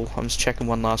inventory's full. I'm just checking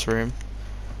one last room.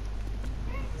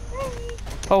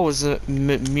 Oh, it was a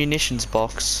munitions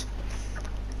box.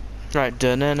 Right.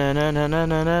 Oh,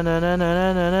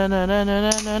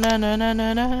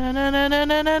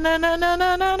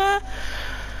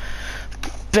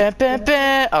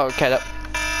 okay, that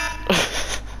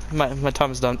my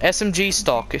time is done. SMG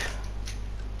stock.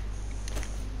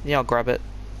 Yeah, I'll grab it.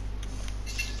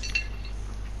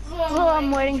 Well,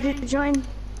 I'm waiting for you to join.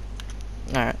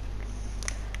 Alright.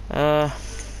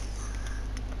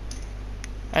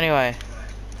 Anyway.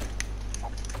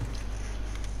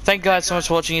 Thank you guys so much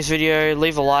for watching this video.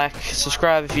 Leave a like,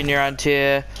 subscribe if you're new around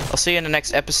here. I'll see you in the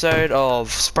next episode of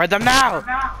Spread Them Now!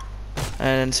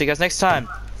 And see you guys next time.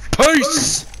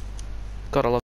 Peace! God, I love